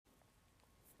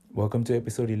Welcome to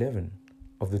episode 11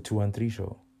 of the 213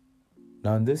 Show.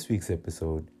 Now, in this week's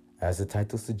episode, as the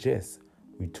title suggests,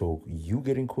 we talk you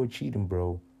getting caught cheating,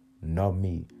 bro, not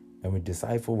me. And we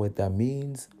decipher what that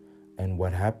means and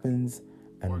what happens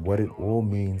and what it all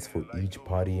means for each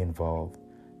party involved.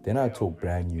 Then I talk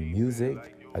brand new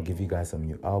music. I give you guys some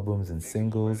new albums and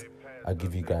singles. I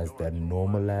give you guys that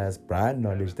normalized brand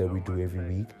knowledge that we do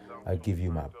every week. I give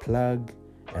you my plug.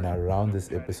 And I round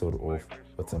this episode off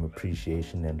with some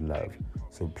appreciation and love.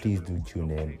 So please do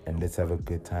tune in and let's have a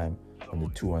good time on the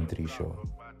 213 Show.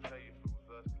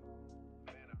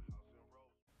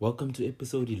 Welcome to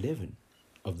episode 11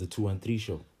 of the 213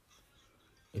 Show.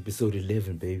 Episode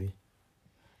 11, baby.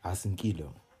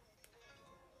 Asinkilo.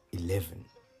 11.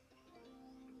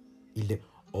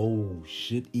 Oh,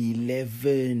 shit,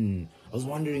 11. I was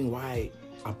wondering why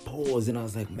I paused and I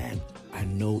was like, man, I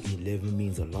know 11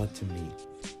 means a lot to me.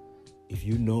 If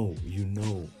you know, you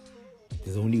know.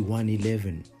 There's only one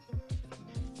 11.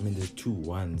 I mean, there's two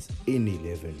ones in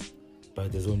 11,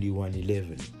 but there's only one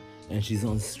 11. And she's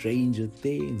on Stranger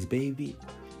Things, baby.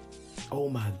 Oh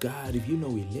my God, if you know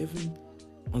 11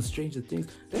 on Stranger Things,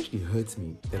 it actually hurts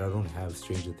me that I don't have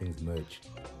Stranger Things merch.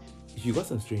 If you got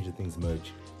some Stranger Things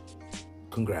merch,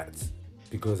 congrats.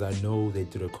 Because I know they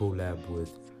did a collab with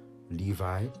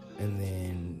Levi, and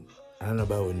then, I don't know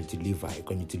about when to Levi,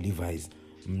 when to Levi's.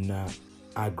 Nah,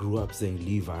 I grew up saying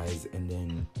Levi's, and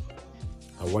then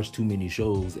I watched too many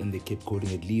shows and they kept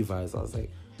calling it Levi's. I was like,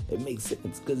 it makes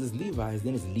sense because it's Levi's,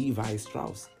 then it's Levi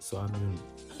Strauss. So I mean,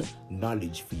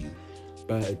 knowledge for you.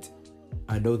 But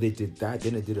I know they did that.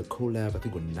 Then I did a collab, I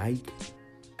think with Nike,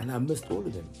 and I missed all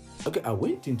of them. Okay, I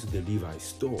went into the Levi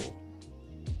store,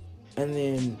 and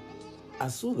then I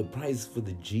saw the price for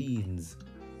the jeans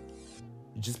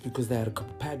just because they had a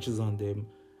couple patches on them.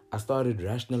 I started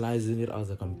rationalizing it. I was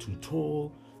like, I'm too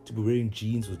tall to be wearing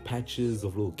jeans with patches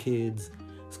of little kids.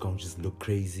 It's going to just look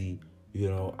crazy. You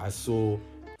know, I saw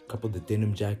a couple of the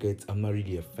denim jackets. I'm not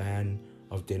really a fan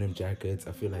of denim jackets.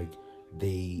 I feel like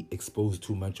they expose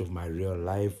too much of my real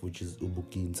life, which is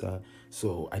ubukinta.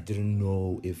 So I didn't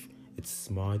know if it's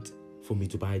smart for me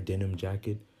to buy a denim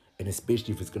jacket. And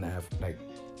especially if it's going to have, like,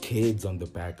 kids on the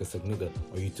back. It's like, nigga,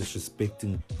 are you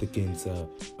disrespecting the kids'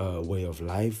 way of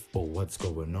life, or what's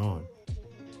going on?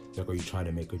 Like, are you trying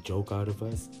to make a joke out of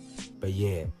us? But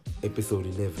yeah, episode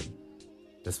 11,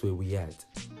 that's where we at.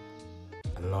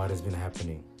 A lot has been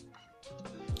happening.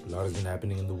 A lot has been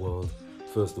happening in the world.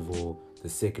 First of all, the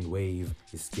second wave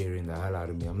is scaring the hell out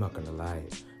of me. I'm not gonna lie.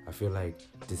 I feel like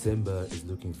December is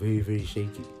looking very, very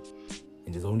shaky.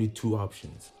 And there's only two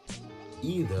options.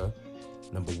 Either,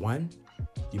 number one,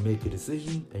 you make a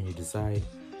decision and you decide,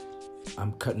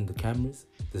 I'm cutting the cameras.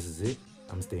 This is it.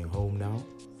 I'm staying home now.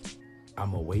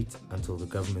 I'm gonna wait until the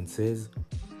government says,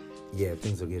 yeah,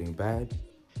 things are getting bad.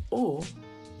 Or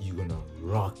you're gonna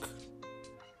rock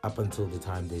up until the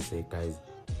time they say, guys,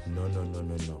 no.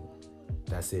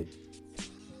 That's it.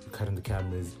 You're cutting the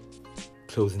cameras,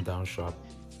 closing down shop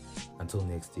until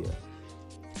next year.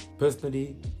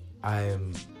 Personally, I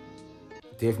am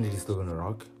definitely still gonna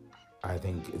rock. I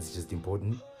think it's just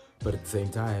important. But at the same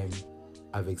time,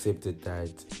 I've accepted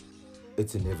that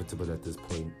it's inevitable at this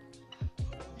point.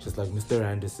 Just like Mr.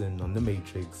 Anderson on The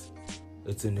Matrix,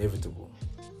 it's inevitable.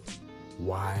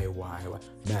 Why?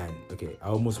 Man, okay, I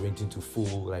almost went into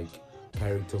full, like,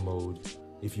 character mode.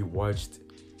 If you watched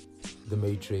The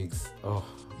Matrix, oh,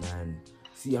 man.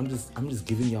 See, I'm just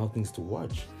giving y'all things to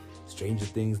watch. Stranger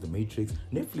Things, The Matrix.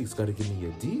 Netflix gotta give me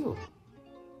a deal.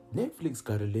 Netflix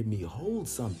gotta let me hold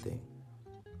something,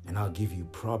 and I'll give you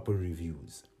proper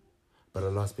reviews. But a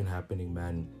lot's been happening,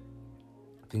 man.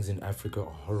 Things in Africa are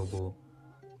horrible.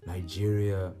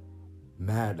 Nigeria,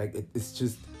 mad. Like, it's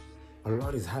just, a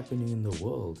lot is happening in the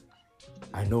world.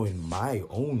 I know in my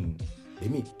own,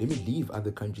 let me leave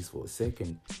other countries for a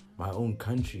second. My own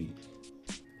country,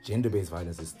 gender-based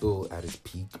violence is still at its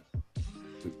peak.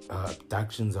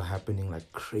 Abductions are happening like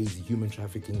crazy. Human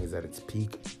trafficking is at its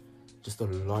peak. Just a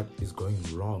lot is going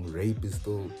wrong. Rape is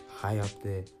still high up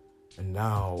there. And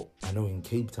now, I know in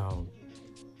Cape Town,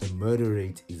 the murder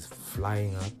rate is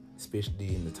flying up,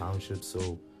 especially in the township.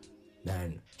 So,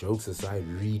 man, jokes aside,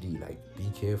 really, like, be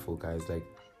careful, guys. Like,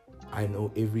 I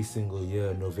know every single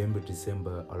year, November,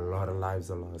 December, a lot of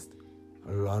lives are lost.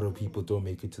 A lot of people don't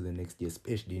make it to the next year,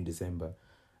 especially in December.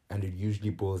 And it usually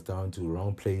boils down to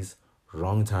wrong place,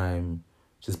 wrong time,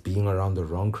 just being around the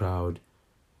wrong crowd,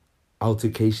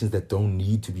 altercations that don't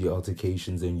need to be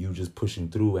altercations, and you just pushing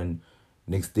through, and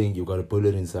next thing you got a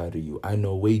bullet inside of you. I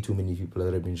know way too many people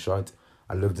that have been shot.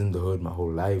 I lived in the hood my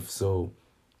whole life, so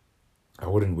I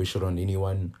wouldn't wish it on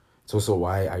anyone. It's also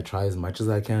why I try as much as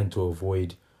I can to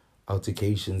avoid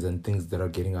altercations and things that are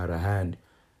getting out of hand,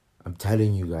 I'm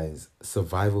telling you guys,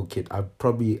 survival kit.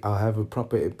 I'll have a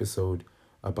proper episode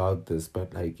about this.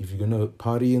 But like, if you're gonna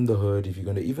party in the hood, if you're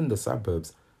gonna even the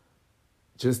suburbs,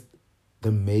 just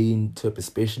the main tip,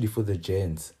 especially for the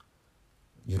gents,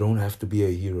 you don't have to be a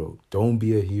hero. Don't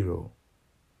be a hero.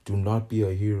 Do not be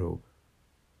a hero.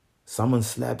 Someone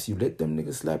slaps you, let them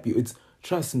niggas slap you.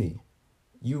 Trust me,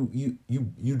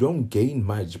 you don't gain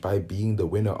much by being the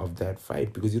winner of that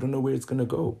fight because you don't know where it's gonna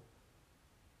go.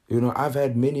 You know, I've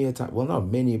had many a time, well, not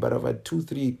many, but I've had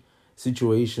 2-3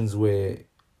 situations where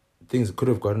things could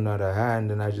have gotten out of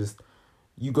hand, and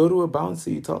you go to a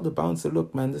bouncer, you tell the bouncer,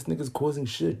 look, man, this nigga's causing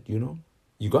shit, you know?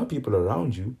 You got people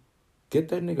around you. Get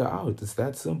that nigga out. It's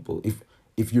that simple.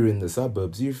 If you're in the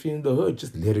suburbs, if you're in the hood,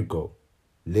 just let it go.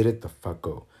 Let it the fuck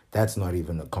go. That's not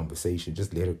even a conversation.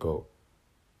 Just let it go.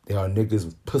 There are niggas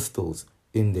with pistols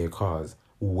in their cars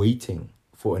waiting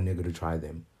for a nigga to try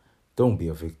them. Don't be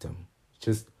a victim.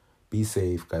 Just be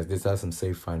safe, guys. Let's have some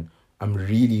safe fun. I'm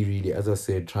really, really, as I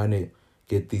said, trying to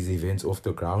get these events off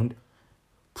the ground.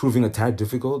 Proving a tad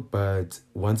difficult, but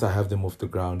once I have them off the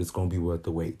ground, it's going to be worth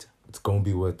the wait. It's going to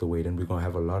be worth the wait, and we're going to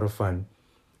have a lot of fun.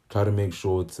 Try to make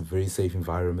sure it's a very safe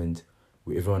environment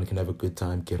where everyone can have a good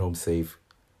time, get home safe,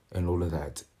 and all of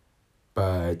that.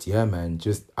 But yeah, man,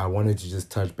 I wanted to just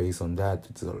touch base on that.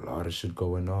 There's a lot of shit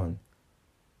going on.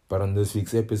 But on this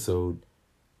week's episode,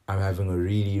 I'm having a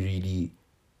really, really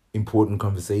important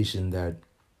conversation that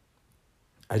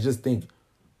I just think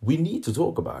we need to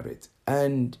talk about it.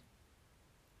 And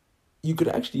you could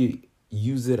actually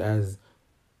use it as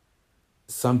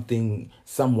something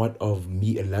somewhat of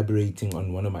me elaborating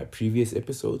on one of my previous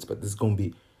episodes, but this is going to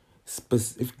be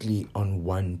specifically on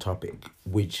one topic,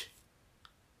 which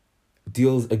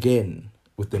deals again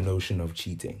with the notion of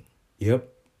cheating. Yep,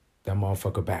 that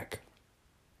motherfucker back.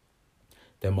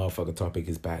 That motherfucker topic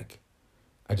is back.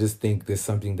 I just think there's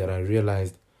something that I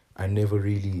realized I never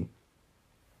really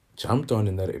jumped on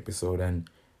in that episode, and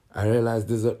I realized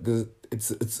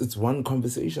it's one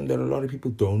conversation that a lot of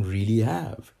people don't really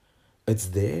have. It's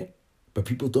there, but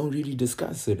people don't really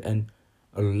discuss it, and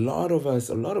a lot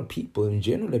of people in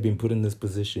general have been put in this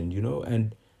position, you know,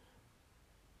 and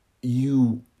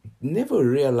you never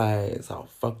realize how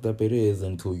fucked up it is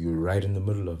until you're right in the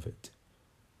middle of it.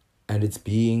 And it's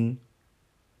being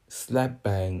slap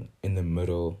bang in the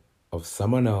middle of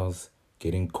someone else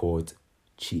getting caught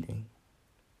cheating.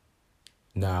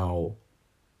 Now,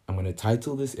 I'm going to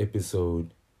title this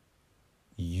episode,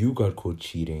 You Got Caught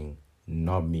Cheating,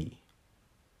 Not Me.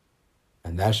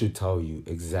 And that should tell you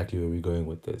exactly where we're going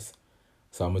with this.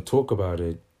 So I'm going to talk about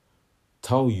it,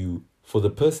 tell you, for the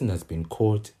person that's been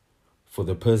caught, for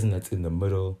the person that's in the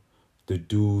middle, the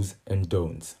do's and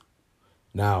don'ts.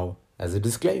 Now, as a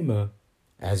disclaimer,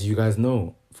 as you guys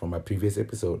know from my previous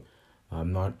episode,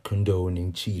 I'm not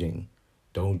condoning cheating.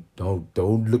 Don't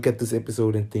look at this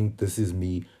episode and think this is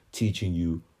me teaching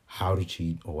you how to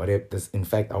cheat or whatever. In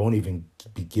fact, I won't even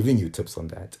be giving you tips on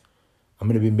that. I'm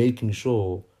going to be making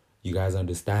sure you guys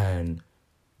understand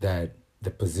that the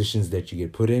positions that you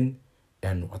get put in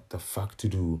and what the fuck to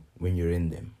do when you're in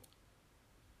them.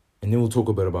 And then we'll talk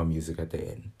a bit about music at the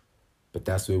end. But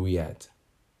that's where we at.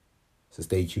 So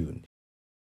stay tuned.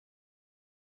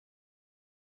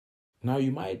 Now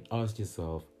you might ask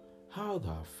yourself, how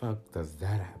the fuck does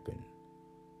that happen?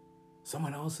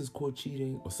 Someone else is caught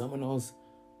cheating, or someone else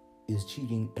is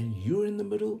cheating and you're in the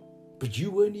middle, but you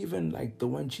weren't even like the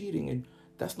one cheating, and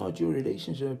that's not your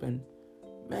relationship. And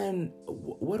man,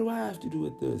 what do I have to do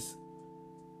with this?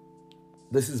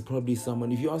 This is probably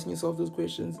someone, if you're asking yourself those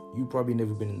questions, you've probably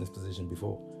never been in this position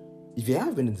before. If you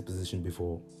have been in this position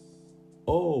before,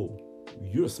 oh,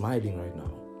 you're smiling right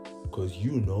now because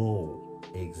you know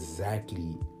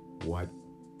exactly what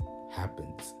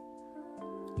happens.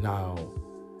 Now,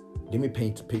 let me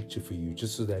paint a picture for you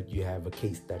just so that you have a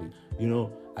case study. You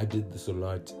know, I did this a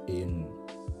lot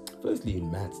firstly in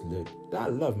Maths Lit. I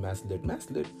love Maths Lit. Maths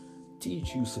Lit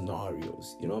teach you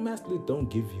scenarios. You know, Maths Lit don't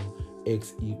give you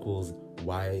X equals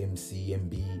Y MC and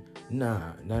B.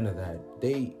 Nah, none of that.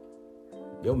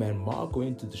 Mark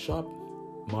went to the shop.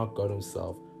 Mark got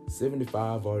himself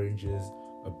 75 oranges,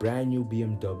 a brand new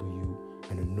BMW,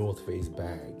 and a North Face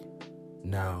bag.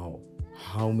 Now,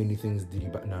 how many things did he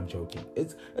buy? No, I'm joking.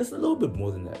 It's a little bit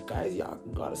more than that. Guys, y'all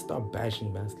gotta stop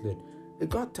bashing Maths Lit. It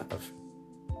got tough.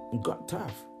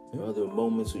 You know, there were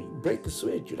moments where you break the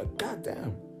switch. You're like, God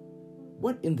damn,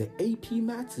 what in the AP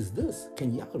Maths is this?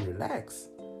 Can y'all relax?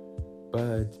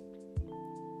 But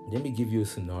let me give you a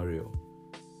scenario.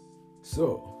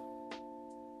 So,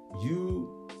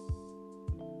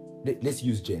 let's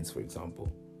use gents, for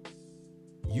example.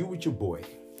 You with your boy.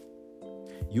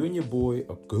 You and your boy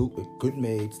are good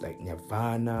mates, like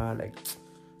Nirvana, like,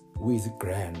 ways it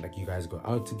grand, like you guys go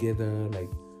out together, like,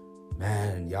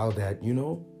 man, y'all that,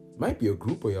 might be a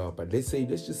group of y'all, but let's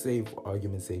just say for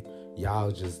argument's sake,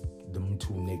 y'all just them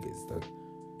two niggas. Like,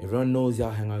 everyone knows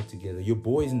y'all hang out together. Your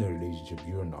boy's in a relationship,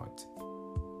 you're not.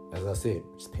 As I said,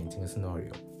 just painting a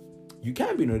scenario. You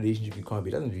can be in a relationship, you can't be,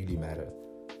 it doesn't really matter.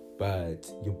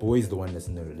 But your boy's the one that's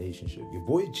in the relationship. Your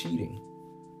boy cheating.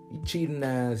 He cheating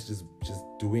ass, just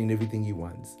doing everything he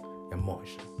wants. And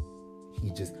Mosh,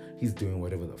 he's doing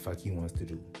whatever the fuck he wants to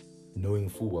do, knowing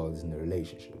full well he's in the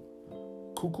relationship.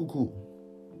 Cool.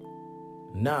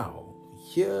 Now,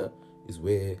 here is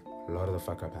where a lot of the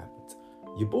fuck up happens.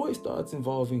 Your boy starts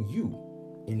involving you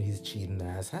in his cheating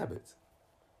ass habits.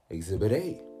 Exhibit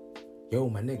A. Yo,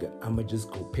 my nigga, I'ma just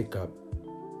go pick up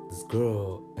this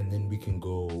girl and then we can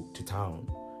go to town.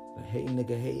 Like, hey,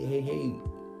 nigga, hey.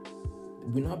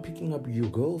 We're not picking up your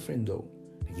girlfriend, though.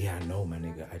 Like, yeah, I know, my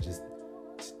nigga. I just,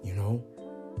 just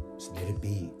let it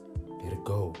be. Let it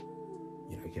go.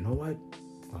 You're like, you know what?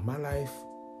 It's not my life.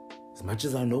 As much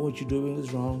as I know what you're doing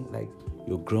is wrong, like,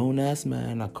 you're a grown-ass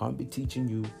man. I can't be teaching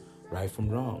you right from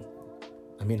wrong.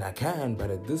 I mean, I can, but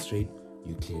at this rate,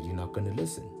 you're clearly not going to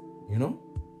listen,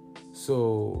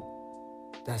 So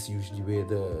that's usually where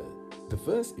the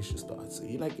first issue starts. So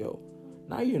you're like, yo,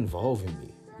 now you're involving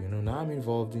me. Now I'm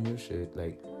involved in your shit.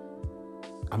 Like,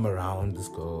 I'm around this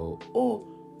girl. Or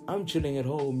I'm chilling at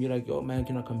home. You're like, yo, man,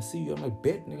 can I come see you? I'm like,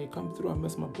 bet, nigga, come through. I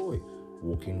miss my boy.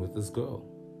 Walking with this girl.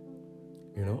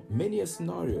 Many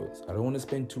scenarios. I don't want to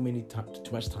spend too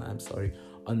much time,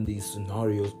 on these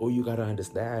scenarios. All you got to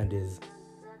understand is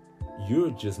you're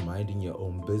just minding your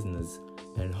own business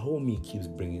and homie keeps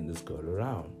bringing this girl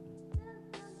around.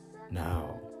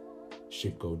 Now,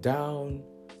 shit go down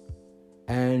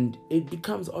and it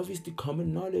becomes obviously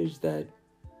common knowledge that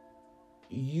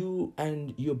you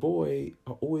and your boy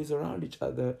are always around each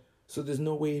other, so there's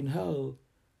no way in hell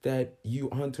that you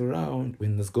aren't around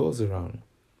when this girl's around.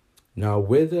 Now,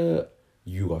 whether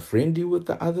you are friendly with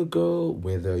the other girl,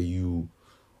 whether you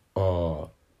are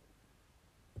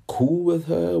cool with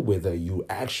her, whether you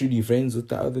actually friends with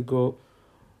the other girl,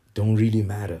 don't really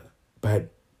matter.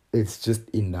 But it's just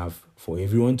enough for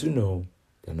everyone to know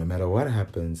that no matter what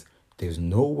happens, there's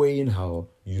no way in hell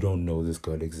you don't know this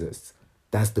girl exists.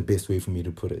 That's the best way for me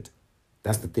to put it.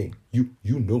 That's the thing. You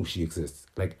know she exists.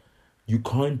 Like, you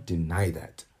can't deny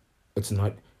that. It's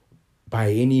not by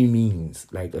any means.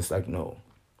 Like, it's like, no.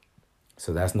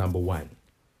 So that's number one.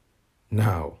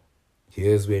 Now,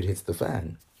 here's where it hits the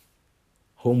fan.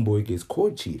 Homeboy gets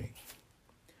caught cheating.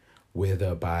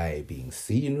 Whether by being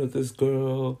seen with this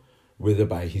girl, whether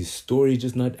by his story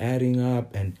just not adding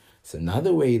up. And it's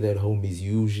another way that homies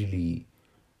usually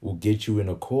will get you in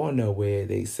a corner where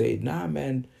they say, nah,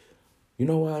 man, you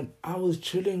know what? I was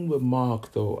chilling with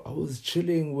Mark, though. I was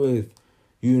chilling with,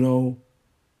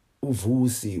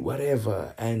 Uvusi,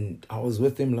 whatever. And I was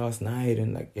with him last night.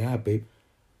 And like, yeah, babe.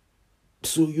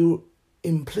 So you're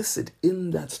implicit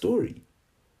in that story.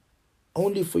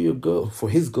 Only for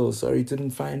his girl,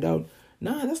 didn't find out.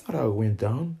 Nah, that's not how it went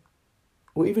down.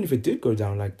 Or even if it did go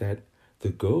down like that, the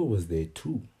girl was there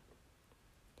too.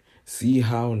 See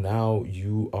how now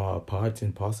you are part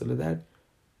and parcel of that?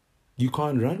 You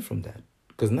can't run from that.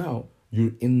 Because now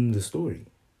you're in the story.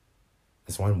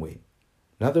 That's one way.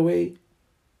 Another way,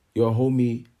 your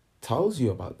homie tells you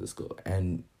about this girl.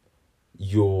 And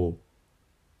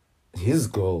his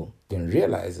girl then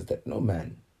realizes that, no,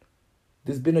 man,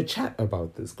 there's been a chat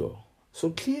about this girl.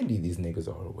 So clearly these niggas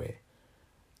are aware.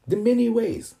 There are many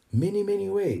ways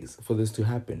for this to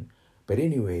happen. But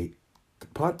anyway, the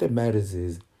part that matters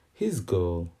is his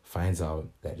girl finds out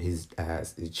that his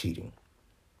ass is cheating.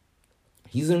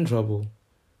 He's in trouble.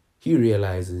 He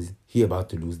realizes he about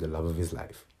to lose the love of his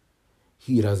life.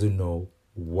 He doesn't know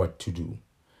what to do.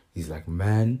 He's like,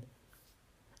 man,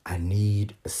 I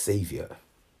need a savior.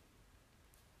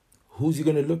 Who's he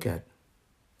going to look at?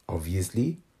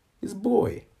 Obviously, his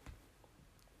boy.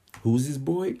 Who's his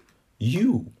boy?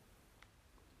 You.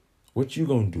 What you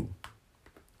gonna do?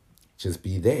 Just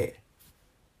be there.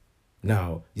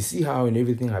 Now, you see how in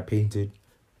everything I painted,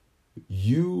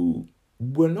 you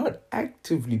were not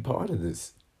actively part of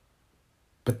this.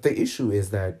 But the issue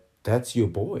is that that's your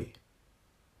boy.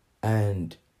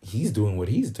 And he's doing what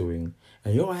he's doing.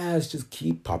 And your ass just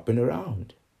keep popping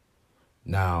around.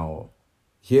 Now,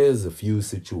 here's a few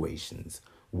situations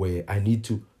where I need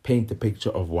to paint the picture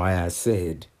of why I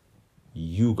said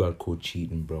you got caught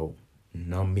cheating, bro,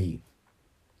 not me.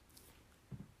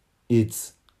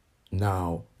 It's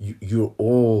now, you're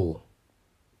all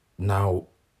now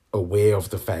aware of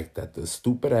the fact that the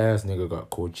stupid ass nigga got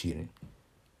caught cheating.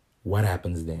 what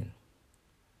happens then?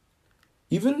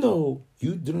 Even though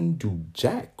you didn't do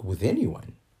jack with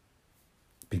anyone,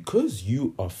 because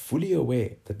you are fully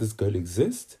aware that this girl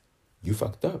exists, you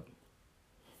fucked up.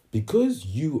 Because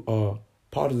you are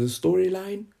part of the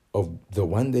storyline of the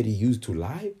one that he used to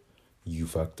lie, you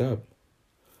fucked up.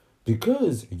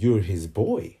 Because you're his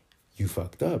boy, you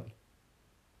fucked up.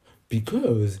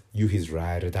 Because you his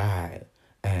ride or die,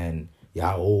 and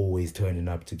y'all always turning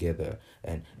up together,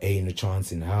 and ain't a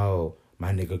chance in hell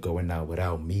my nigga going out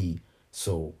without me.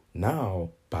 So now,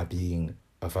 by being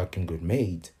a fucking good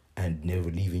mate and never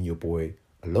leaving your boy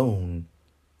alone,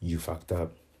 you fucked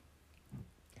up.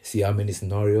 See how many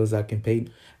scenarios I can paint?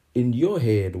 In your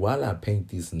head, while I paint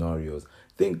these scenarios,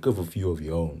 think of a few of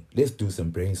your own. Let's do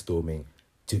some brainstorming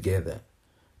together.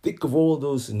 Think of all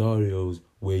those scenarios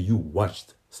where you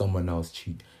watched someone else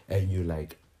cheat and you're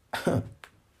like,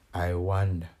 I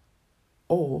wonder.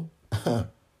 Or,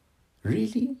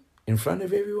 really? In front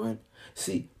of everyone?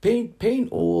 See, paint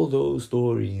all those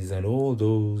stories and all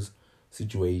those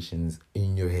situations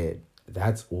in your head.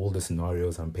 That's all the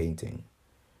scenarios I'm painting.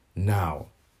 Now,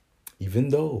 even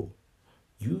though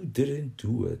you didn't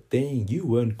do a thing, you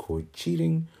weren't caught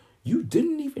cheating, you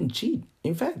didn't even cheat.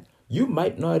 In fact, you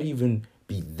might not even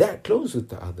be that close with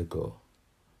the other girl.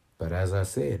 But as I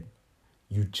said,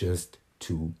 you just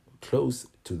too close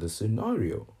to the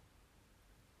scenario.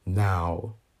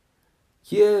 Now,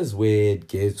 here's where it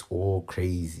gets all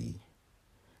crazy.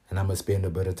 And I'm going to spend a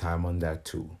bit of time on that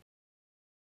too.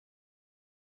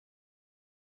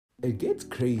 It gets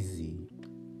crazy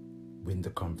when the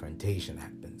confrontation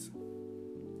happens.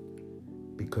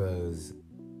 Because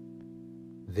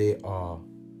there are,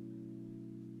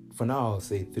 for now I'll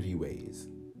say 3 ways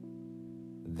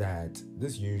that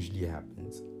this usually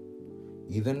happens.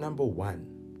 Either number 1,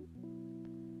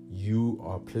 you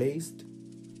are placed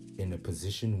in a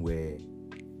position where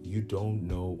you don't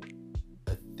know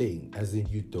a thing, as in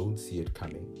you don't see it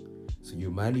coming. So you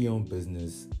mind your own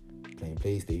business, playing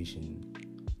PlayStation,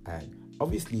 and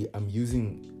obviously I'm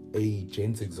using a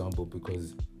gents example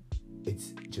because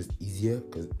it's just easier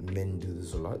because men do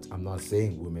this a lot. I'm not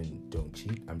saying women don't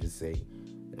cheat. I'm just saying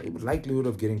the likelihood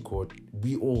of getting caught,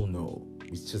 we all know.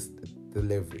 It's just the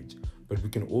leverage. But we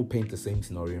can all paint the same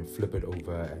scenario and flip it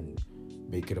over and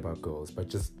make it about girls. But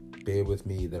just bear with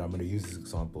me that I'm going to use this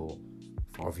example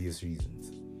for obvious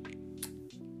reasons.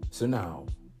 So now,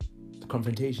 the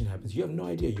confrontation happens. You have no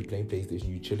idea. You're playing PlayStation,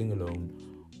 you're chilling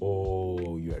alone,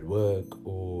 or you're at work,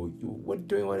 or you're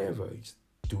doing whatever. You're just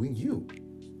doing you.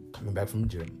 Coming back from the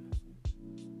gym.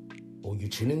 Or you're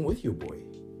chilling with your boy.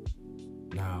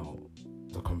 Now,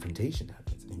 the confrontation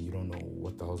happens and you don't know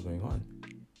what the hell's going on.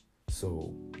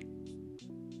 So,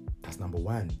 that's number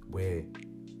 1, where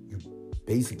you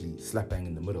basically slap bang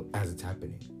in the middle as it's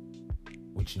happening.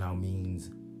 Which now means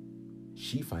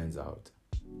she finds out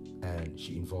and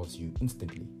she involves you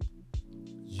instantly.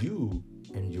 You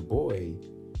and your boy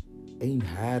ain't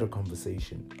had a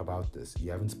conversation about this.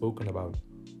 You haven't spoken about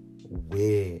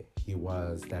where he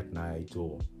was that night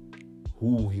or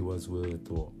who he was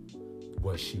with, or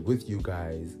was she with you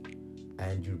guys,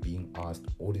 and you're being asked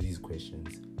all of these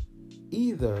questions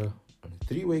either on a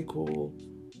 3-way call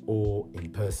or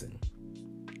in person.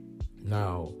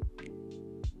 Now,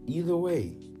 either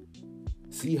way,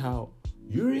 see how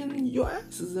your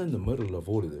ass is in the middle of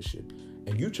all of this shit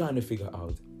and you're trying to figure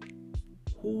out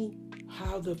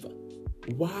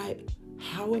why,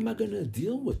 how am I gonna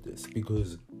deal with this?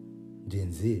 Because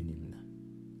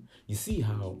you see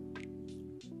how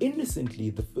innocently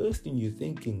the first thing you're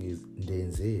thinking is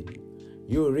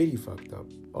you're already fucked up.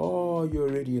 Oh, you're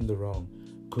already in the wrong,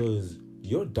 because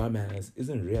your dumbass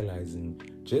isn't realizing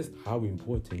just how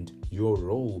important your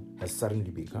role has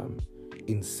suddenly become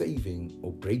in saving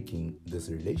or breaking this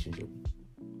relationship.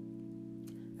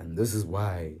 And this is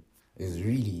why it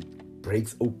really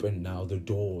breaks open now the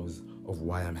doors of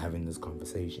why I'm having this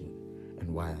conversation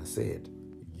and why I said,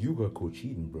 you got caught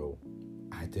cheating, bro.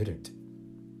 I didn't.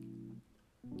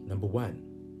 Number 1,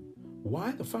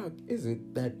 why the fuck is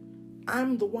it that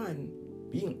I'm the one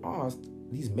being asked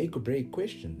these make or break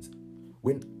questions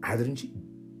when I didn't cheat?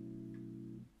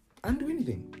 I didn't do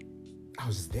anything. I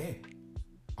was just there.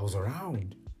 I was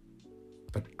around.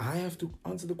 But I have to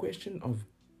answer the question of,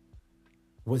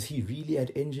 was he really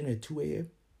at Engine at 2 a.m.?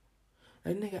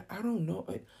 And nigga, I don't know.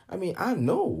 I mean, I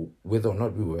know whether or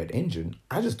not we were at Engine.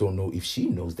 I just don't know if she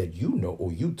knows that you know,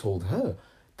 or you told her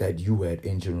that you were at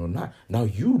Engine or not. Now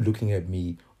you looking at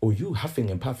me, or you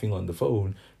huffing and puffing on the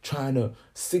phone, trying to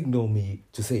signal me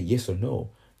to say yes or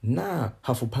no. Nah,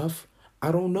 Hufflepuff,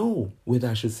 I don't know whether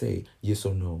I should say yes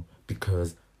or no,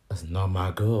 because it's not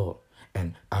my girl.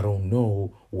 And I don't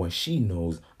know what she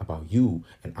knows about you.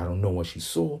 And I don't know what she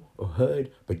saw or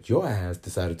heard. But your ass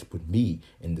decided to put me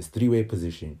in this three-way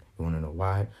position. You want to know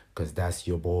why? Because that's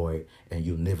your boy. And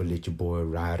you'll never let your boy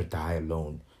ride or die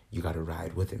alone. You got to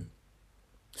ride with him.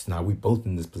 So now we both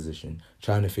in this position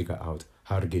trying to figure out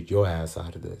how to get your ass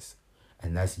out of this.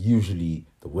 And that's usually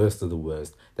the worst of the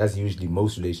worst. That's usually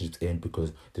most relationships end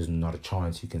because there's not a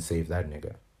chance you can save that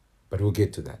nigga. But we'll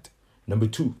get to that. Number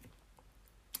 2,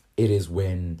 it is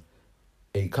when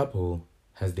a couple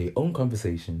has their own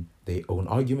conversation, their own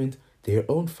argument, their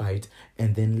own fight,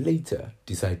 and then later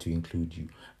decide to include you.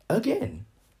 Again,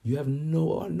 you have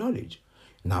no knowledge.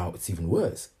 Now, it's even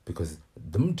worse because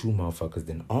them two motherfuckers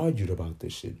then argued about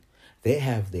this shit. They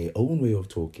have their own way of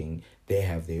talking. They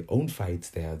have their own fights.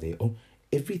 They have their own...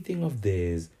 Everything of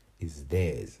theirs is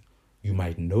theirs. You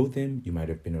might know them. You might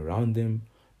have been around them.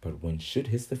 But when shit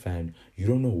hits the fan, you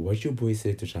don't know what your boy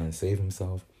said to try and save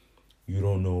himself. You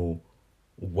don't know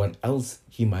what else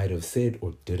he might have said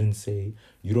or didn't say.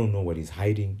 You don't know what he's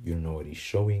hiding. You don't know what he's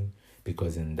showing.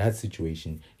 Because in that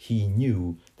situation, he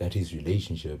knew that his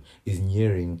relationship is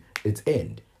nearing its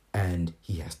end. And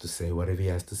he has to say whatever he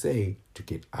has to say to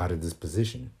get out of this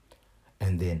position.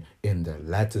 And then in the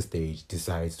latter stage,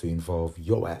 decides to involve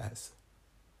your ass.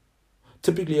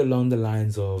 Typically along the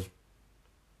lines of,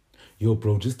 yo,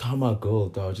 bro, just tell my girl,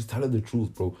 dog. Just tell her the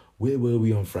truth, bro. Where were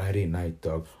we on Friday night,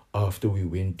 dog? After we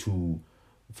went to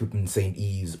flipping St.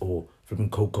 Eve's or flipping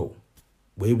Coco.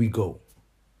 Where we go?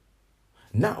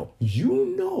 Now,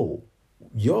 you know,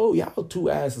 y'all two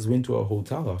asses went to a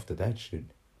hotel after that shit.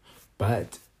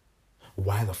 But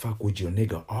why the fuck would your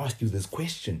nigga ask you this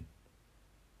question?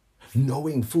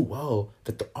 Knowing full well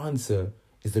that the answer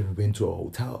is that we went to a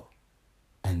hotel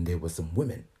and there were some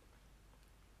women.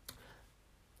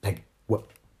 Like, what?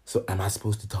 So am I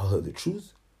supposed to tell her the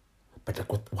truth? But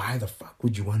like, what? Why the fuck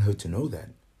would you want her to know that?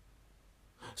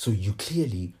 So you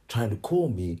clearly trying to call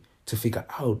me to figure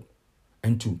out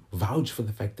and to vouch for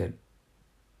the fact that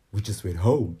we just went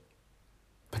home.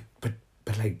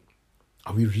 But like,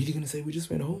 are we really going to say we just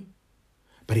went home?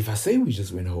 But if I say we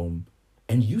just went home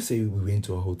and you say we went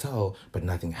to a hotel but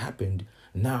nothing happened,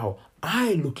 now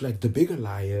I look like the bigger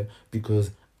liar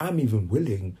because I'm even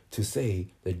willing to say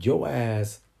that your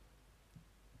ass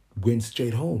went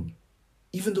straight home,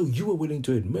 even though you were willing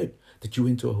to admit that you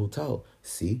went to a hotel.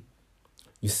 See?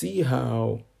 You see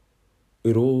how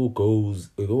it all goes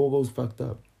fucked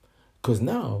up. Because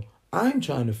now I'm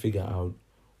trying to figure out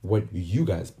what you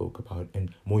guys spoke about,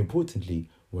 and more importantly,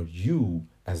 what you,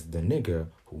 as the nigga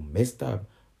who messed up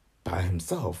by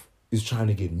himself, is trying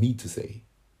to get me to say.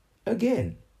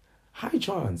 Again, high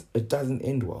chance it doesn't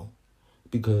end well.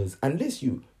 Because unless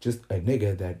you just a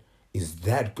nigga that is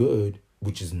that good,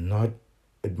 which is not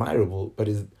admirable, but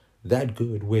is that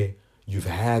good where you've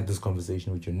had this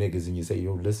conversation with your niggas and you say,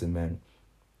 yo, listen, man,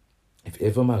 if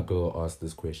ever my girl asks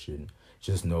this question,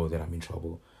 just know that I'm in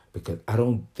trouble. Because I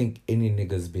don't think any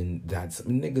nigga's been that...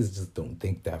 Some niggas just don't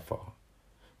think that far.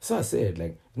 So I said,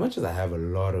 like, as much as I have a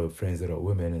lot of friends that are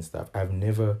women and stuff, I've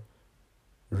never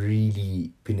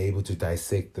really been able to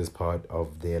dissect this part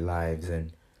of their lives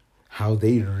and how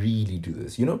they really do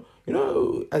this. You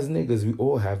know, as niggas, we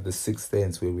all have the sixth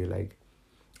sense where we're like,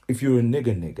 if you're a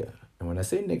nigga, and when I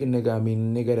say nigga, I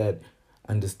mean nigga that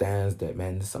understands that,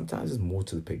 man, sometimes there's more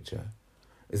to the picture,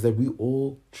 is that we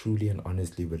all truly and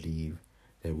honestly believe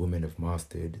that women have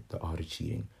mastered the art of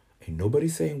cheating. And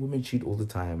nobody's saying women cheat all the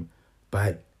time,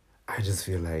 but I just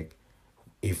feel like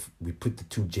if we put the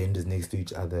two genders next to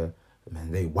each other,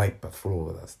 man, they wipe the floor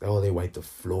with us. They wipe the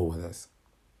floor with us.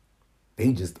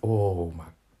 They just, oh my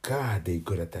God, they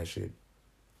good at that shit.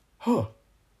 Huh.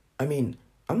 I mean,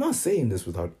 I'm not saying this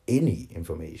without any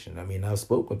information. I mean, I've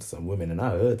spoken to some women and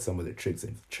I heard some of the tricks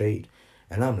in the trade.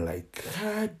 And I'm like,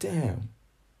 God damn.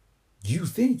 You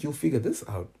think you'll figure this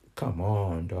out? Come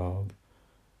on, dog.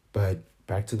 But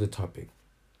back to the topic.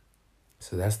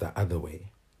 So that's the other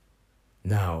way.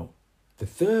 Now, the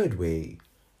third way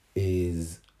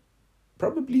is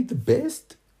probably the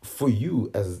best for you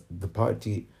as the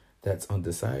party that's on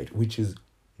the side, which is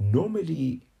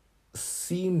normally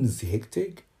seems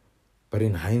hectic, but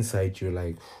in hindsight, you're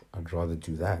like, I'd rather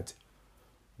do that.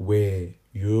 Where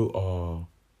you are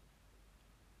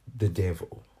the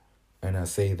devil. And I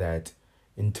say that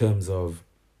in terms of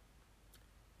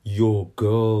your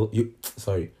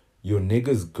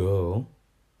nigga's girl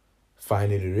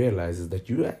finally realizes that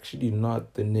you're actually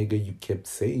not the nigga you kept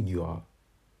saying you are.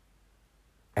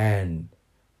 And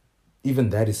even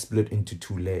that is split into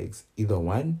two legs. Either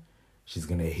one, she's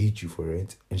going to hate you for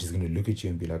it, and she's going to look at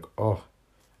you and be like, oh,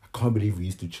 I I can't believe we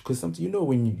used to, because sometimes,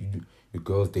 when your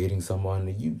girl's dating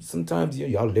someone, sometimes,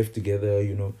 y'all live together,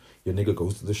 your nigga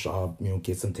goes to the shop,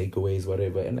 get some takeaways,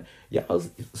 whatever, and y'all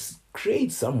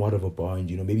create somewhat of a bond,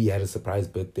 maybe you had a surprise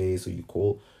birthday, so you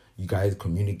guys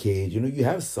communicate, you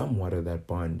have somewhat of that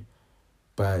bond.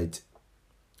 But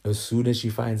as soon as she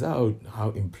finds out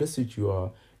how implicit you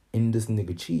are in this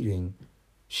nigga cheating,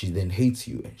 she then hates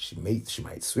you, and she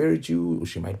might swear at you, or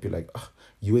she might be like, oh,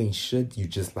 you ain't shit, you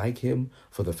just like him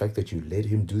for the fact that you let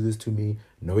him do this to me,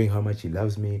 knowing how much he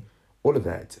loves me, all of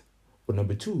that. But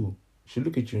number two, she'll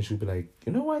look at you and she'll be like,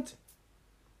 you know what?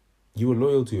 You were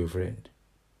loyal to your friend.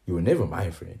 You were never my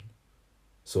friend.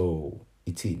 So,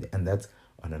 it's in. And that's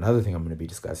on another thing I'm going to be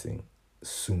discussing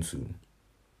soon.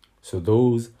 So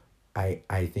those, I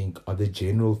think, are the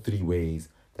general 3 ways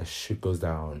that shit goes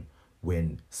down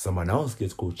when someone else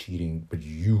gets caught cheating, but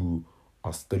you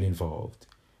are still involved.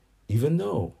 Even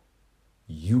though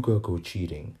you got caught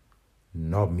cheating,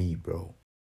 not me, bro.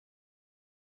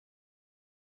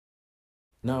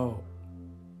 Now,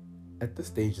 at this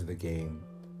stage of the game,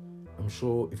 I'm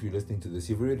sure if you're listening to this,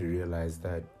 you've already realized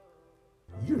that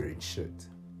you're in shit.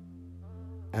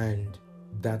 And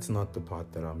that's not the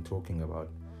part that I'm talking about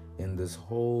in this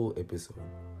whole episode.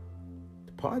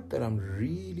 The part that I'm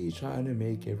really trying to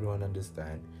make everyone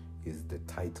understand is the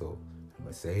title. I'm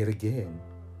going to say it again.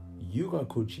 You got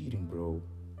caught cheating, bro,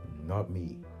 not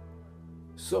me.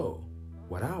 So,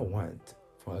 what I want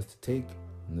for us to take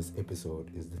in this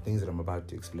episode is the things that I'm about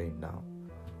to explain now.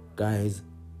 Guys,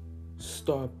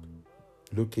 stop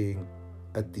looking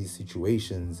at these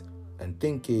situations and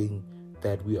thinking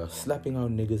that we are slapping our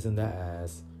niggas in the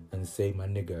ass and say, my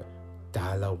nigga,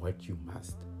 dollar what you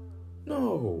must.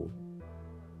 No.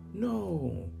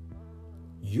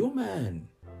 Your man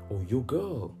or your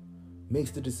girl makes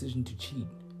the decision to cheat.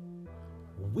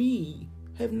 We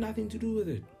have nothing to do with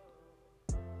it.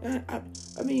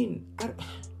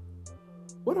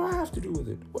 What do I have to do with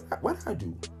it? What I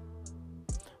do?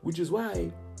 Which is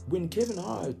why when Kevin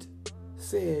Hart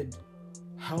said,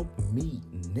 help me,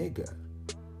 nigga,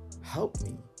 help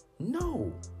me.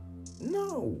 No.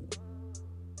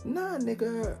 Nah,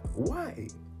 nigga, why?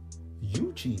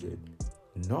 You cheated,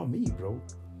 not me, bro.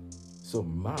 So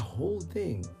my whole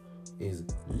thing is,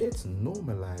 let's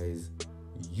normalize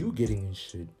you getting in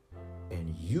shit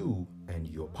and you and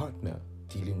your partner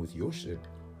dealing with your shit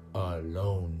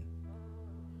alone.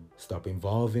 Stop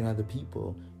involving other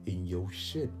people in your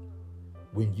shit.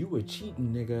 When you were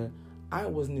cheating, nigga, I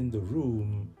wasn't in the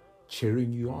room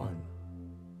cheering you on.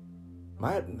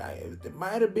 It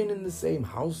might have been in the same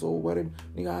household, whatever.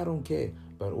 Nigga, I don't care.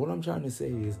 But all I'm trying to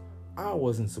say is, I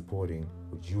wasn't supporting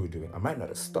what you were doing. I might not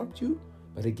have stopped you,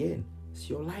 but again, it's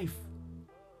your life.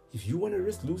 If you want to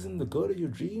risk losing the girl of your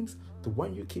dreams, the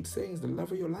one you keep saying is the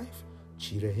love of your life,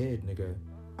 cheat ahead, nigga.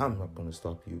 I'm not going to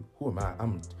stop you. Who am I?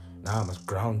 I must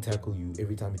ground tackle you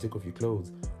every time you take off your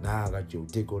clothes. Now I got your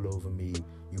dick all over me.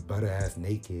 You butter ass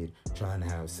naked, trying to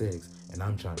have sex, and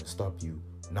I'm trying to stop you.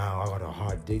 Now I got a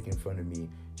hard dick in front of me.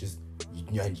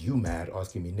 And you mad,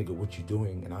 asking me, nigga, what you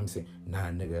doing? And I'm saying, nah,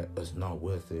 nigga, it's not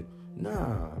worth it.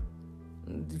 Nah.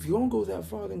 If you don't go that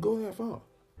far, then go that far.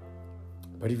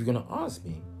 But if you're going to ask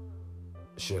me,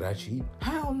 should I cheat?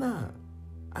 Hell nah.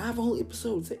 I have a whole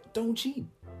episode saying, don't cheat.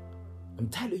 I'm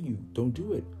telling you, don't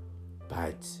do it.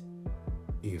 But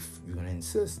if you're going to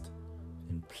insist,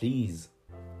 then please,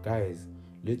 guys,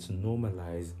 let's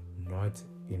normalize not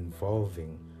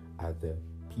involving other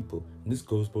people. And this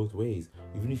goes both ways.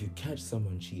 Even if you catch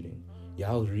someone cheating,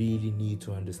 y'all really need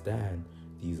to understand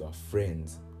these are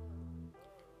friends.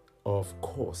 Of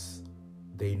course,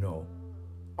 they know.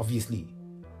 Obviously.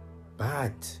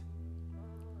 But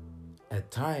at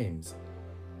times,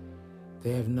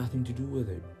 they have nothing to do with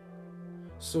it.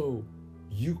 So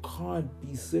you can't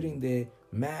be sitting there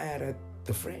mad at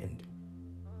the friend.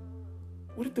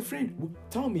 What did the friend...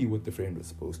 Tell me what the friend was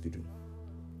supposed to do.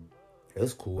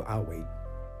 It's cool, I'll wait.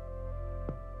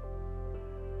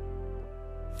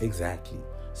 Exactly.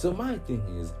 So my thing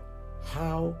is,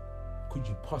 how could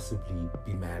you possibly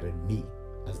be mad at me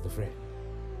as the friend?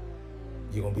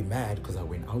 You're going to be mad because I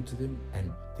went out to them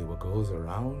and there were girls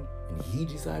around and he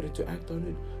decided to act on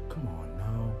it? Come on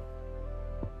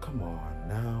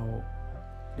now.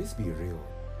 Let's be real.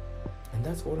 And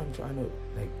that's all I'm trying to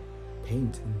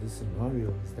paint in this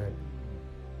scenario, is that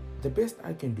the best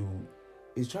I can do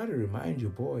is try to remind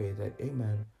your boy that, hey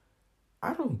man,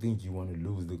 I don't think you want to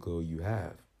lose the girl you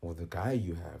have, or the guy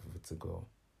you have if it's a girl,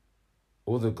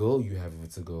 or the girl you have if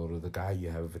it's a girl, or the guy you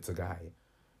have if it's a guy.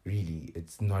 Really,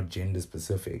 it's not gender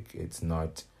specific. It's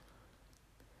not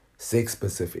sex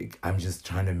specific. I'm just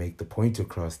trying to make the point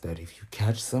across that if you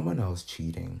catch someone else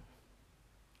cheating,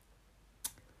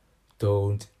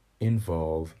 don't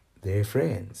involve their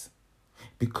friends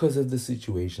because of the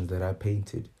situations that I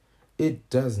painted. It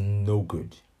does no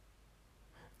good.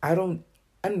 I don't,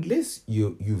 unless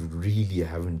you really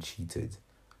haven't cheated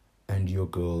and your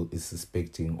girl is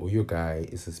suspecting or your guy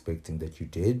is suspecting that you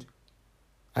did,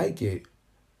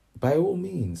 by all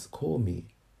means, call me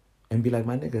and be like,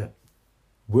 my nigga,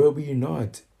 where were you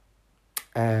not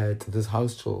at this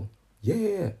house show?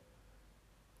 Yeah.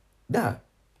 Nah,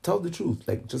 tell the truth.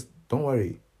 Like, just don't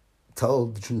worry. Tell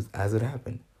the truth as it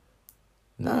happened.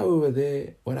 Now we were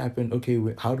there. What happened? Okay,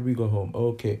 how did we go home?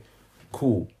 Okay,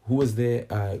 cool. Who was there?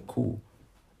 Cool.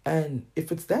 And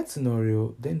if it's that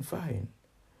scenario, then fine.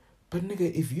 But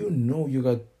nigga, if you know you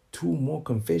got 2 more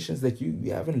confessions that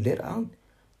you haven't let out,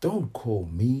 don't call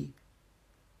me.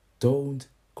 Don't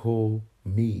call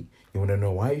me. You want to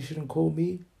know why you shouldn't call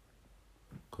me?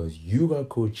 Because you got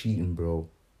caught cheating, bro.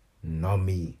 Not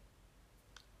me.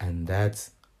 And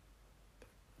that's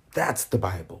the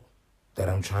Bible that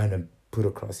I'm trying to put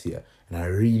across here. And I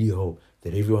really hope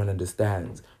that everyone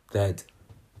understands that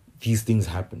these things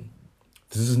happen.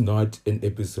 This is not an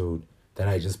episode that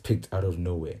I just picked out of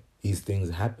nowhere. These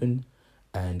things happen,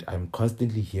 and I'm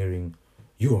constantly hearing,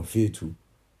 you're unfair too.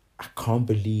 I can't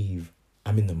believe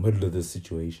I'm in the middle of this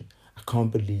situation. I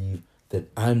can't believe that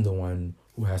I'm the one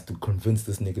who has to convince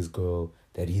this nigga's girl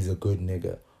that he's a good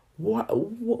nigga. What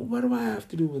do I have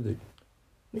to do with it?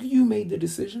 Nigga, you made the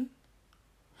decision.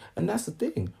 And that's the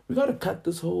thing. We gotta cut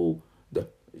this whole,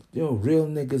 real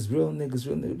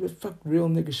niggas. Fuck real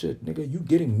nigga shit. Nigga, you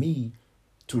getting me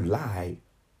to lie,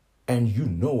 and you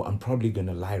know I'm probably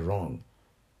gonna lie wrong.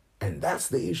 And that's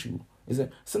the issue. Is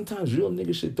that sometimes real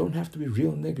nigga shit don't have to be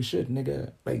real nigga shit,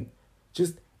 nigga. Like,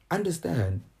 just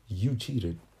understand you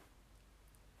cheated.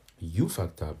 You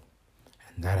fucked up.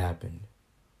 And that happened.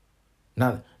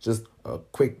 Now, just a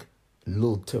quick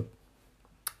little tip.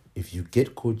 If you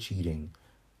get caught cheating,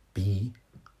 be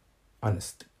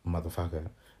honest, motherfucker.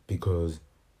 Because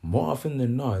more often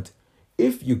than not,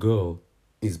 if your girl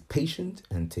is patient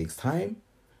and takes time,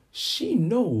 she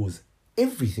knows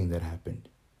everything that happened.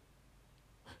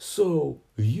 So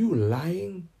you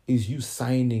lying is you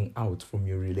signing out from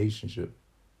your relationship.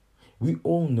 We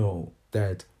all know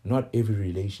that not every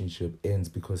relationship ends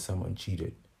because someone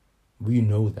cheated. We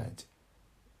know that.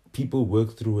 People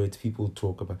work through it. People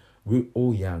talk about it. We're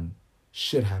all young.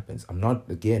 Shit happens. I'm not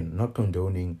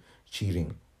condoning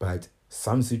cheating, but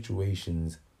some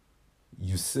situations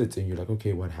you sit and you're like,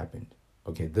 okay, what happened?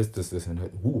 Okay, this, and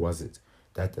that. Who was it?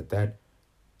 That.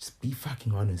 Just be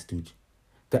fucking honest, dude.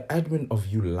 The admin of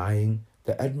you lying,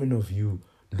 the admin of you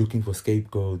looking for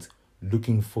scapegoats,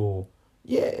 looking for,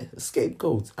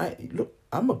 scapegoats.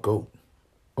 I'm a goat.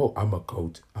 Oh, I'm a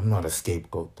goat. I'm not a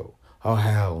scapegoat, though. Oh,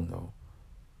 hell no.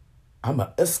 I'm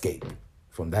a escape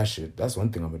from that shit. That's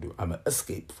one thing I'm going to do. I'm a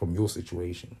escape from your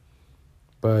situation.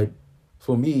 But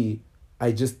for me,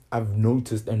 I've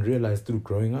noticed and realized through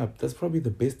growing up, that's probably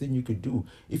the best thing you could do.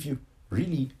 If you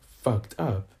really fucked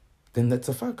up, then that's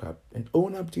a fuck up. And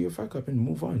own up to your fuck up and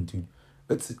move on, dude.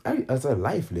 It's a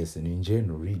life lesson in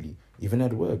general, really. Even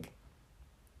at work.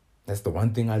 That's the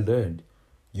one thing I learned.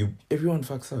 Everyone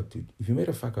fucks up, dude. If you made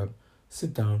a fuck up,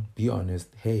 sit down, be honest.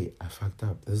 Hey, I fucked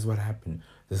up. This is what happened.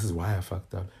 This is why I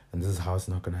fucked up. And this is how it's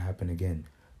not going to happen again.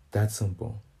 That's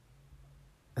simple.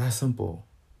 That's simple.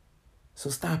 So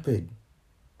stop it.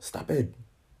 Stop it.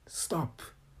 Stop.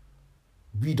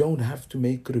 We don't have to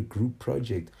make it a group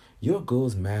project. Your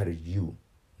girl's mad at you,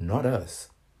 not us.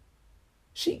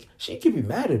 She could be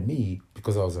mad at me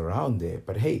because I was around there.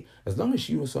 But hey, as long as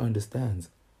she also understands,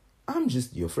 I'm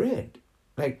just your friend.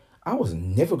 Like, I was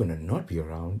never going to not be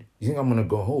around. You think I'm going to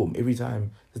go home every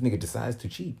time this nigga decides to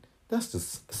cheat? That's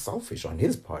just selfish on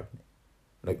his part.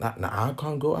 Like, now I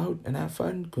can't go out and have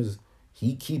fun because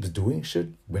he keeps doing shit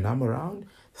when I'm around?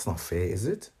 That's not fair, is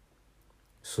it?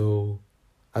 So,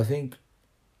 I think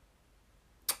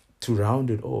to round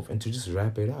it off and to just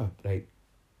wrap it up, like,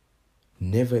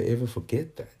 never ever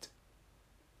forget that.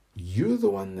 You're the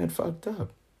one that fucked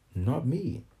up, not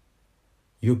me.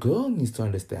 Your girl needs to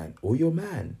understand, or your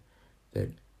man, that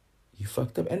you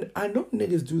fucked up. And I know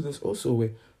niggas do this also,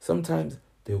 where sometimes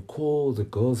they'll call the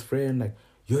girl's friend like,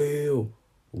 yo,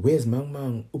 where's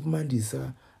Mang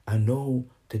Upmandisa? I know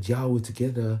that y'all were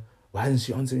together. Why isn't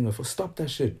she answering her phone? Stop that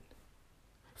shit.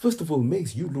 First of all, it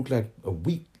makes you look like a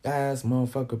weak ass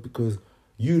motherfucker because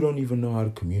you don't even know how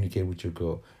to communicate with your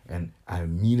girl. And I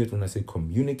mean it when I say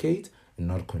communicate and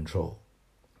not control.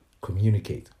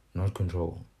 Communicate, not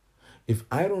control. If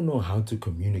I don't know how to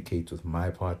communicate with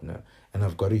my partner and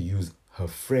I've got to use her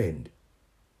friend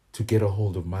to get a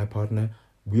hold of my partner,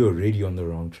 we're already on the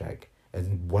wrong track.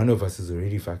 And one of us is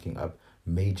already fucking up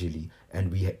majorly,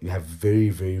 and we have very,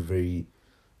 very, very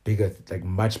bigger, like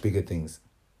much bigger things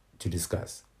to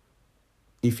discuss.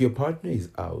 If your partner is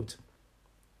out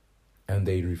and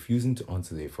they're refusing to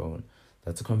answer their phone,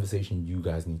 that's a conversation you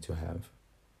guys need to have.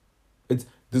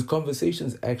 This conversation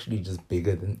is actually just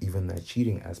bigger than even that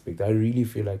cheating aspect. I really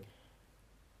feel like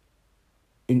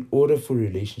in order for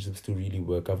relationships to really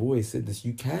work, I've always said this,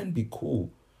 you can be cool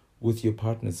with your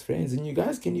partner's friends and you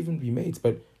guys can even be mates,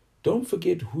 but don't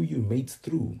forget who you mates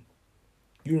through.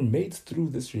 You're mates through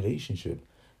this relationship,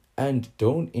 and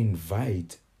don't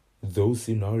invite those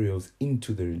scenarios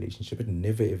into the relationship. It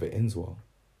never ever ends well.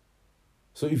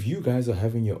 So if you guys are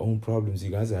having your own problems,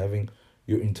 you guys are having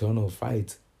your internal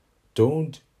fights,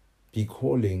 don't be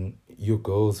calling your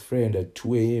girl's friend at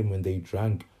 2 a.m. when they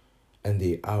drunk and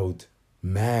they out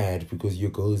mad because your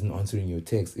girl isn't answering your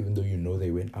text, even though you know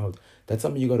they went out. That's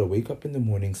something you got to wake up in the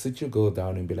morning, sit your girl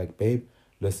down and be like, babe,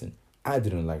 listen, I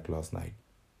didn't like last night.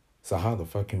 So how the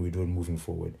fuck can we do it moving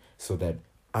forward so that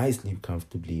I sleep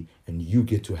comfortably and you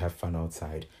get to have fun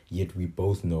outside, yet we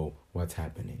both know what's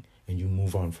happening, and you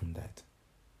move on from that.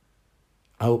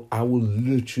 I will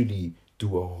literally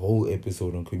do a whole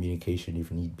episode on communication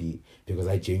if need be, because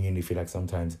I genuinely feel like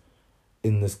sometimes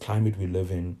in this climate we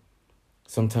live in,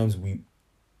 sometimes we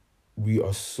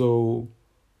are so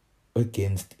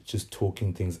against just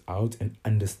talking things out and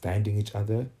understanding each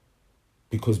other,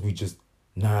 because we just,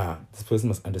 this person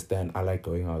must understand I like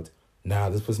going out.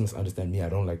 This person must understand me, I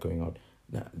don't like going out.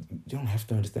 You don't have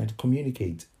to understand.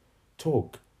 Communicate,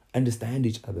 talk, understand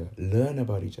each other, learn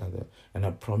about each other, and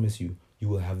I promise you, you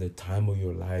will have the time of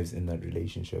your lives in that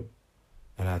relationship.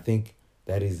 And I think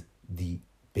that is the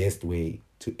best way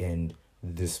to end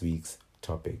this week's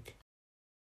topic.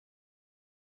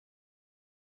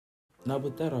 Now,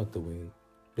 with that out the way,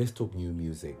 let's talk new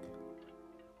music.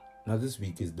 Now, this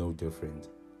week is no different.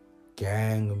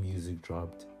 Gang of music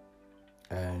dropped.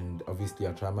 And obviously,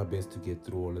 I try my best to get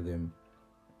through all of them.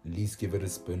 At least give it a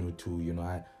spin or two. You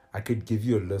know, I could give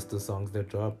you a list of songs that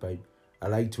drop, but I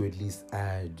like to at least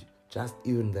add just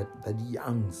even that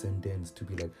young sentence to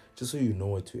be like, just so you know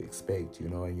what to expect, you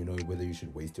know, and you know whether you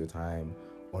should waste your time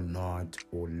or not,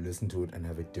 or listen to it and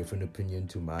have a different opinion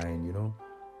to mine, you know.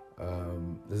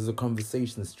 This is a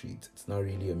conversation street. It's not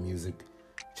really a music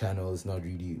channel. It's not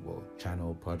really,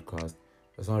 channel, podcast.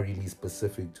 It's not really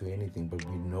specific to anything, but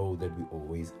we know that we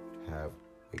always have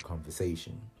a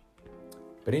conversation.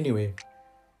 But anyway,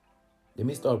 let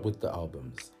me start with the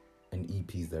albums and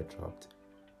EPs that dropped.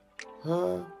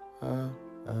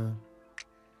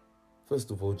 First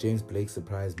of all, James Blake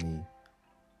surprised me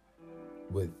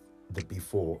with the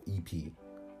Before EP.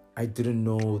 I didn't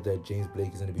know that James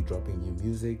Blake is going to be dropping new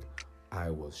music.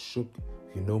 I was shook.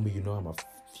 If you know me, you know I'm a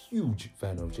huge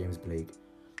fan of James Blake.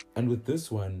 And with this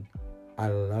one, I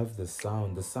love the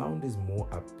sound. The sound is more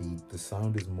upbeat. The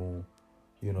sound is more,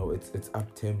 you know, it's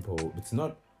up-tempo. It's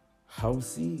not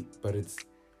housey, but it's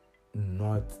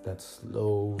not that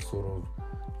slow sort of,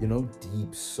 you know,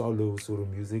 deep solo sort of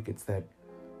music. It's that,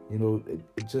 you know,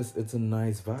 it's a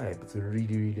nice vibe. It's a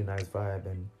really, really nice vibe.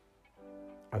 And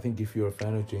I think if you're a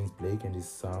fan of James Blake and his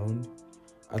sound,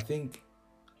 I think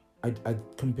I'd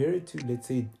compare it to, let's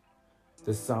say,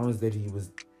 the sounds that he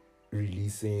was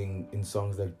releasing in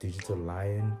songs like Digital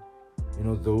Lion. You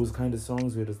know, those kind of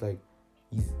songs where it's like,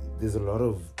 there's a lot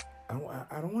of,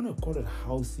 I don't want to call it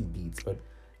housey beats, but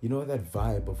you know, that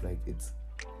vibe of like, it's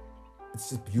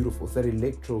just beautiful. It's that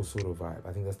electro sort of vibe.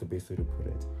 I think that's the best way to put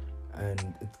it.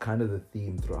 And it's kind of the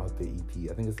theme throughout the EP.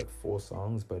 I think it's like 4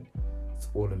 songs, but it's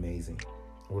all amazing.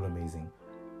 All amazing.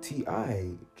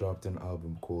 T.I. dropped an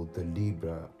album called The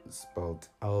Libra, spelled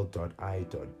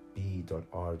L.I.B.R.A.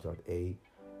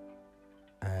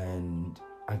 And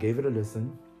I gave it a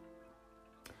listen.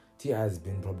 T.I. has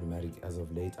been problematic as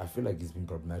of late. I feel like he's been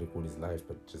problematic all his life,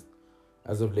 but just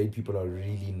as of late, people are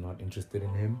really not interested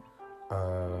in him.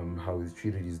 How he's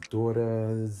treated his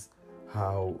daughters,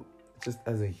 how just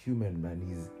as a human, man,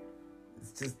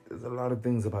 there's a lot of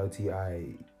things about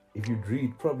T.I. If you'd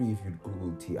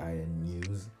Google T.I. and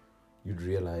news, you'd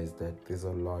realize that there's a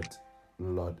lot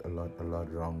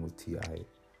wrong with T.I.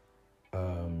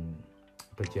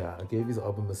 But yeah, I gave his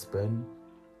album a spin,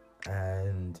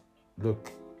 and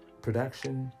look,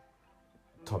 production,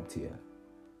 top tier.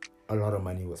 A lot of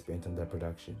money was spent on that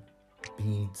production.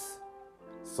 Beats,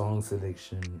 song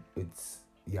selection,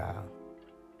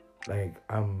 like,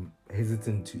 I'm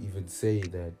hesitant to even say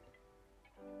that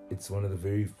it's one of the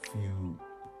very few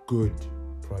good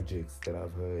projects that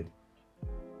I've heard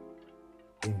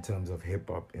in terms of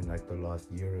hip-hop in like the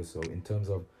last year or so, in terms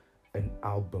of an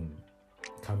album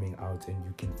coming out and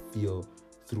you can feel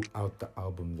throughout the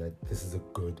album that this is a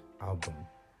good album.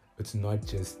 It's not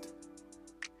just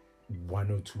 1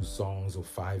 or 2 songs or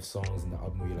 5 songs in the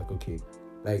album where you're like, okay,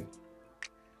 like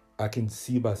I can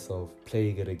see myself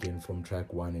playing it again from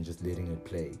track 1 and just letting it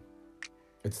play.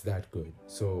 It's that good.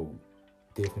 So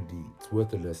definitely, it's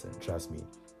worth a listen, trust me.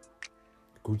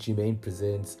 Gucci Mane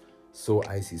presents So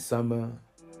Icy Summer.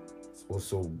 It's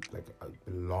also like a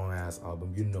long ass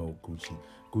album. You know Gucci.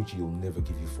 Gucci will never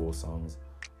give you 4 songs.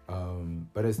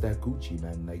 But it's that Gucci,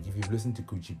 man. Like if you've listened to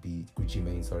Gucci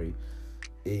Mane,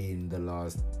 in the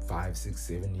last 5, 6,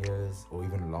 7 years or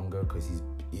even longer, because he's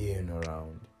been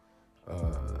around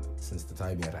since the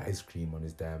time he had ice cream on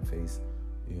his damn face.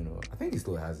 You know, I think he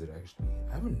still has it actually.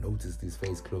 I haven't noticed his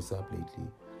face close up lately,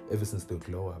 ever since the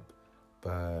glow up.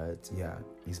 But yeah,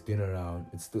 he's been around.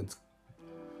 It's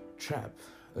trap.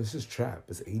 It's just trap.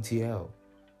 It's ATL.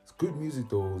 It's good music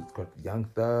though. It's got Young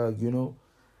Thug, you know,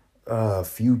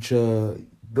 Future,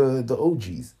 the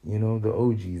OGs, you know, the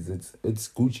OGs. It's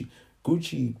Gucci.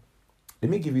 Gucci. Let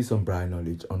me give you some Brian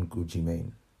knowledge on Gucci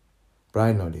Mane.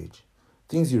 Brian knowledge.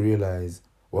 Things you realize,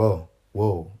 whoa,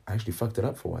 I actually fucked it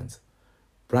up for once.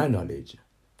 Brian knowledge.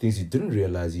 Things you didn't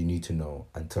realize you need to know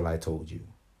until I told you.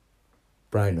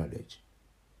 Brian knowledge.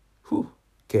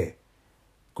 Okay.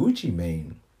 Gucci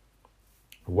Mane.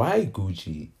 Why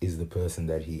Gucci is the person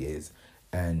that he is.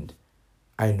 And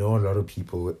I know a lot of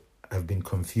people have been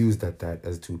confused at that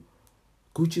as to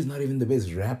Gucci's not even the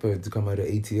best rapper to come out of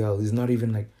ATL. He's not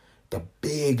even like the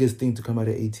biggest thing to come out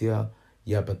of ATL.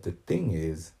 Yeah, but the thing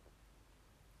is,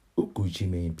 Gucci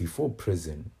Mane before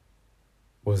prison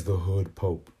was the hood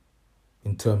pope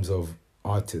in terms of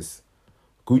artists.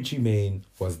 Gucci Mane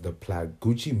was the plug.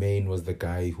 Gucci Mane was the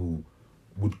guy who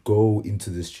would go into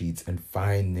the streets and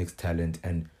find next talent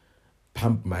and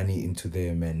pump money into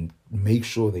them and make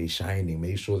sure they're shining,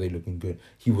 make sure they're looking good.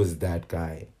 He was that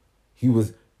guy. He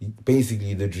was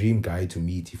basically the dream guy to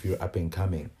meet if you're up and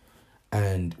coming.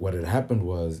 And what had happened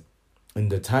was, in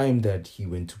the time that he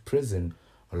went to prison,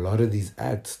 a lot of these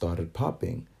acts started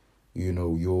popping. You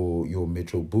know, your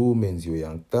Metro Boomins, your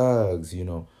Young Thugs, you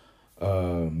know,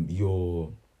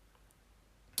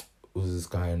 who's this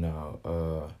guy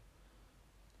now?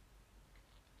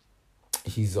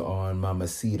 He's on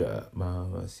Mamacita.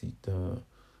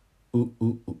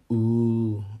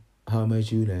 Ooh, how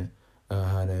much you then?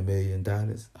 $100 million.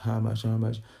 How much?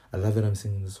 I love that I'm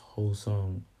singing this whole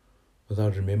song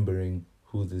without remembering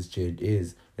who this kid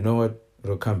is. You know what?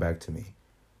 It'll come back to me.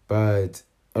 But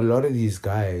a lot of these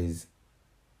guys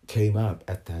came up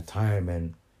at that time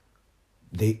and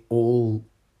they all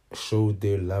showed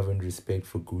their love and respect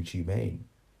for Gucci Mane.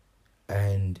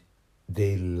 And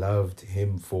they loved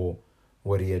him for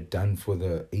what he had done for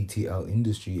the ATL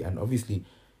industry. And obviously,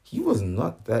 he was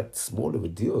not that small of a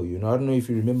deal. You know, I don't know if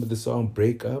you remember the song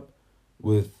Break Up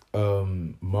with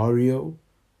Mario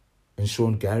and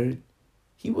Sean Garrett.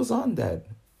 He was on that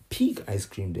peak Ice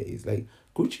Cream days. Like,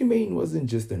 Gucci Mane wasn't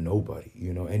just a nobody,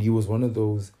 you know, and he was one of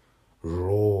those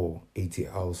raw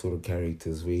ATL sort of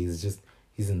characters where he's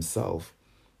himself.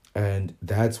 And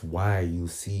that's why you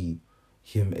see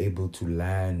him able to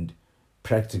land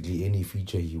practically any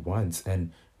feature he wants,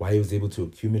 and why he was able to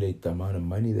accumulate the amount of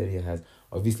money that he has.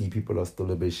 Obviously, people are still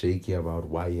a bit shaky about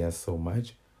why he has so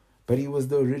much, but he was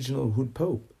the original Hood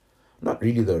Pope. Not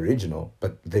really the original,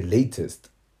 but the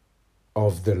latest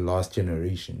of the last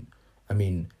generation. I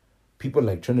mean, people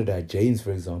like Trinidad James,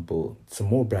 for example, some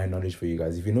more brand knowledge for you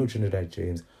guys. If you know Trinidad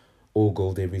James, all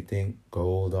gold everything,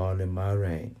 gold all in my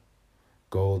ring.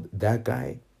 Gold, that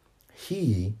guy,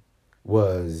 he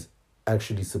was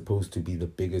actually supposed to be the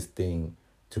biggest thing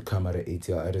to come out of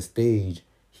ATL. At a stage,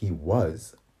 he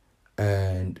was.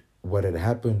 And what had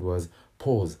happened was,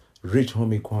 Rich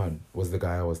Homie Quan was the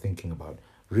guy I was thinking about.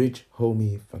 Rich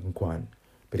Homie fucking Quan.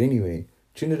 But anyway,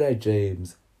 Trinidad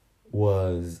James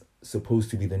was supposed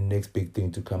to be the next big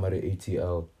thing to come out of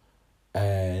ATL.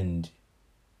 And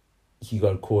he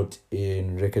got caught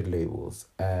in record labels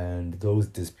and those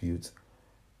disputes.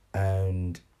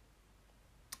 And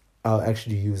I'll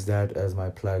actually use that as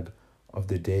my plug of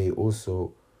the day.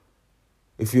 Also,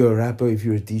 if you're a rapper, if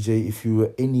you're a DJ, if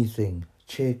you're anything,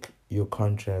 check your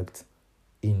contract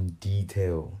in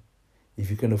detail.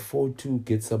 If you can afford to,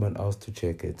 get someone else to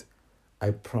check it. I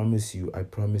promise you,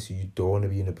 you don't want to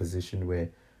be in a position where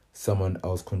someone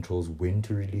else controls when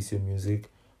to release your music,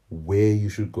 where you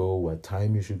should go, what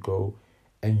time you should go,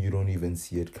 and you don't even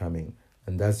see it coming.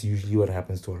 And that's usually what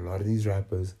happens to a lot of these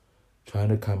rappers trying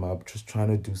to come up, just trying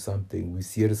to do something. We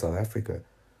see it in South Africa.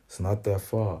 It's not that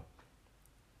far.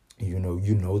 You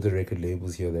know the record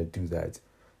labels here that do that.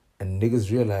 And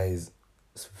niggas realize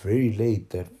it's very late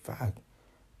that, fuck,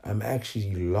 I'm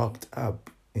actually locked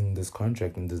up in this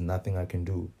contract and there's nothing I can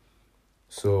do.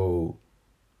 So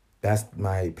that's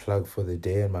my plug for the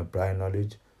day and my Brian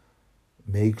knowledge.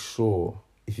 Make sure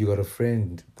if you got a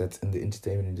friend that's in the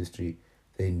entertainment industry,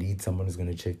 they need someone who's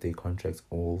gonna check their contracts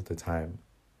all the time.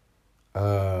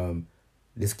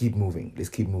 Let's keep moving. Let's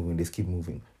keep moving. Let's keep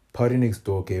moving. Party Next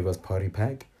Door gave us Party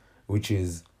Pack, which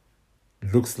is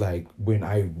looks like when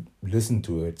I listen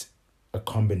to it, a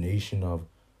combination of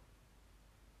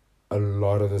a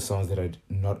lot of the songs that had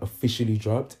not officially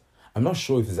dropped. I'm not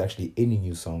sure if there's actually any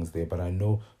new songs there, but I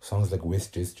know songs like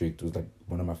West District was like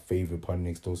one of my favorite Party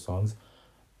Next Door songs,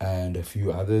 and a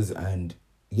few others. And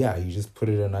yeah, he just put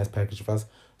it in a nice package for us,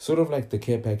 sort of like the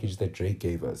care package that Drake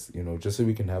gave us, just so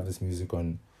we can have this music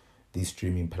on these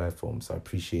streaming platforms. So I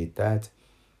appreciate that.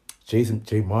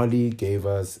 J Marley gave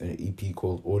us an EP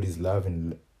called All Is Love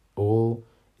and All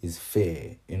Is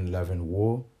Fair in Love and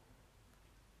War.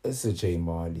 It's a J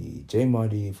Marley. J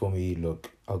Marley, for me,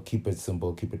 look, I'll keep it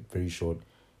simple, keep it very short.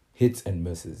 Hits and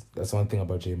misses. That's one thing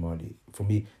about J Marley. For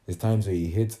me, there's times where he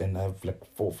hits and I have like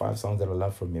 4 or 5 songs that I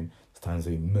love from him. There's times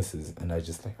where he misses and I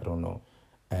just I don't know.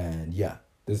 And yeah,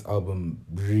 this album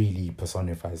really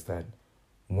personifies that.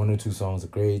 1 or 2 songs are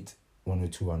great, 1 or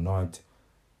 2 are not.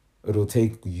 It'll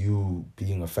take you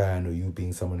being a fan or you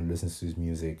being someone who listens to his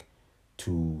music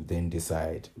to then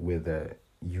decide whether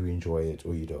you enjoy it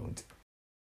or you don't.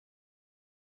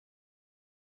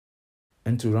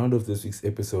 And to round off this week's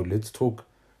episode, let's talk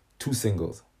 2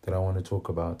 singles that I want to talk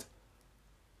about.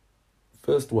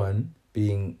 First one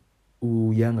being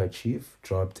Younger Chief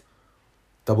dropped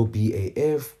Double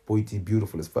BAF, Boy T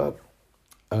Beautiful as Fuck,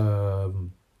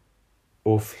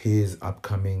 off his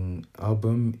upcoming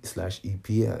album / EP.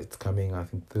 It's coming, I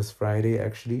think, this Friday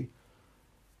actually.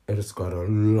 It's got a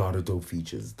lot of dope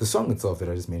features. The song itself that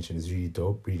I just mentioned is really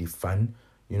dope, really fun.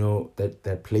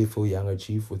 That playful Younger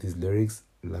Chief with his lyrics,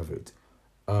 love it.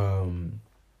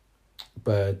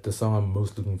 But the song I'm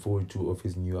most looking forward to of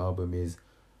his new album is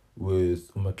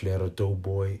with Maclera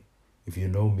Doughboy. If you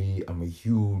know me, I'm a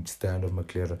huge fan of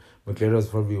Maclera. Maclera is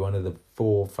probably one of the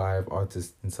 4 or 5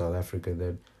 artists in South Africa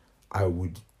that I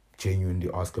would genuinely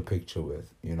ask a picture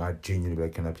with. I genuinely be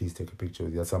like, can I please take a picture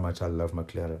with you? That's how much I love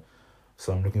Maclera.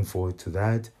 So I'm looking forward to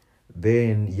that.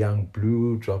 Then Young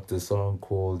Blue dropped a song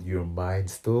called You're Mine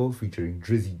Still featuring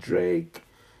Drizzy Drake.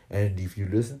 And if you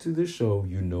listen to the show,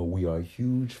 you know we are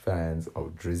huge fans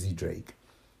of Drizzy Drake.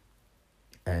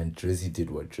 And Drizzy did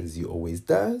what Drizzy always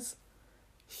does.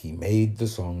 He made the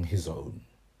song his own,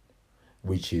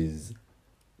 which is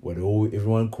what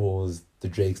everyone calls the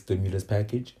Drake stimulus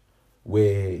package,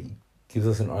 where he gives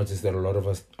us an artist that a lot of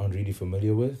us aren't really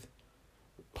familiar with,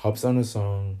 pops on a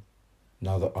song.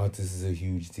 Now the artist is a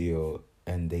huge deal,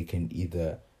 and they can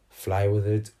either fly with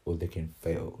it or they can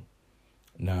fail.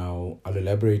 Now, I'll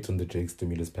elaborate on the Drake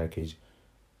stimulus package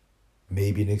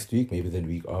maybe next week, maybe the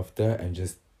week after, and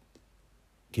just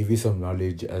give you some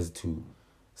knowledge as to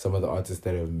some of the artists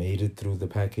that have made it through the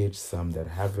package, some that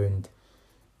haven't.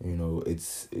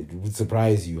 It would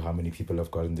surprise you how many people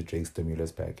have gotten the Drake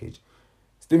stimulus package.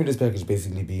 Stimulus package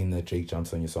basically being that Drake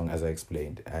jumps on your song, as I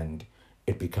explained, and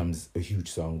it becomes a huge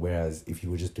song. Whereas if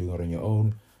you were just doing it on your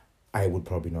own, I would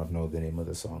probably not know the name of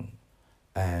the song.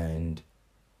 And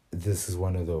this is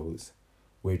one of those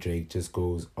where Drake just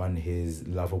goes on his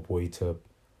lover boy tip,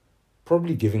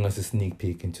 probably giving us a sneak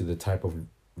peek into the type of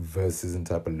verses and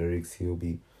type of lyrics he'll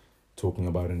be talking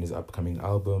about in his upcoming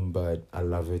album. But I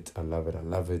love it. I love it. I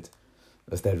love it.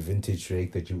 That's that vintage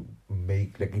Drake that you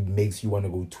make, it makes you want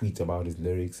to go tweet about his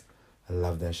lyrics. I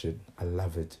love that shit. I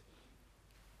love it.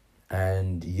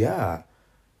 And yeah,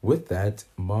 with that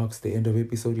marks the end of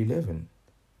episode 11.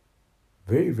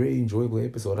 Very, very enjoyable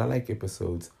episode. I like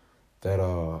episodes that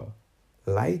are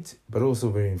light but also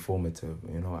very informative.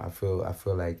 I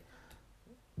feel like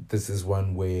this is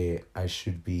one where I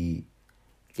should be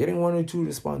getting 1 or 2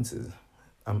 responses.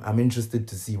 I'm interested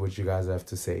to see what you guys have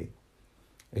to say.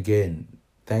 Again,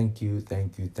 thank you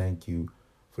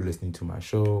for listening to my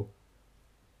show.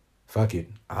 Fuck it,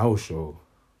 our show,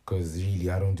 because really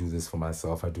I don't do this for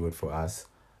myself, I do it for us.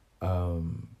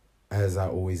 As I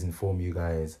always inform you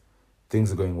guys,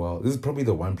 things are going well. This is probably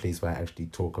the one place where I actually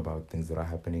talk about things that are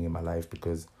happening in my life,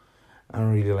 because I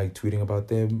don't really like tweeting about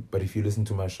them. But if you listen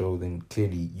to my show, then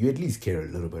clearly you at least care a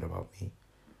little bit about me.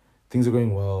 Things are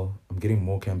going well. I'm getting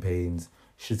more campaigns.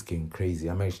 Shit's getting crazy.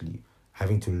 I'm actually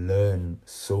having to learn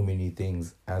so many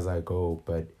things as I go,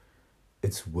 but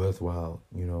it's worthwhile,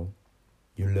 You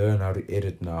learn how to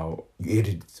edit now. You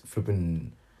edit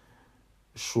flipping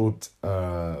short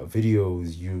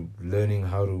videos. You learning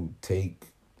how to take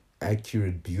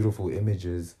accurate, beautiful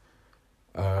images.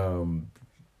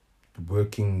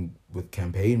 Working with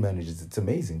campaign managers, it's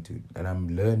amazing, dude. And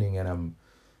I'm learning and I'm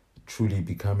truly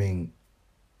becoming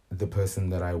the person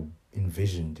that I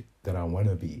envisioned that I want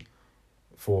to be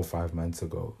 4 or 5 months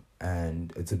ago.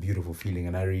 And it's a beautiful feeling,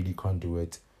 and I really can't do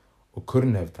it or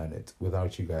couldn't have done it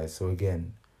without you guys. So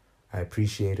again, I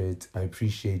appreciate it. I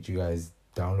appreciate you guys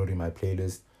downloading my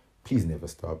playlist. Please never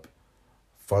stop.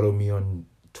 Follow me on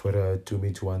Twitter,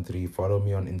 Tumi213. Follow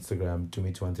me on Instagram,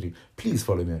 Tumi213. Please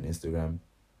follow me on Instagram.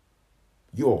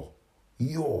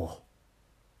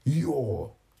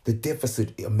 The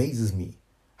deficit amazes me.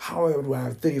 How do I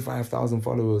have 35,000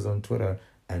 followers on Twitter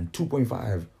and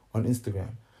 2.5 on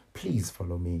Instagram? Please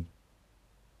follow me.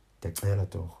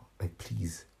 Like,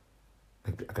 please.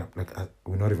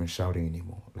 We're not even shouting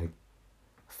anymore. Like,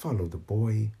 follow the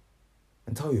boy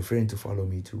and tell your friend to follow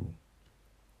me too.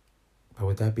 But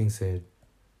with that being said,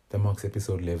 that marks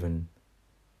episode 11.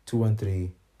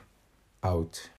 213 out.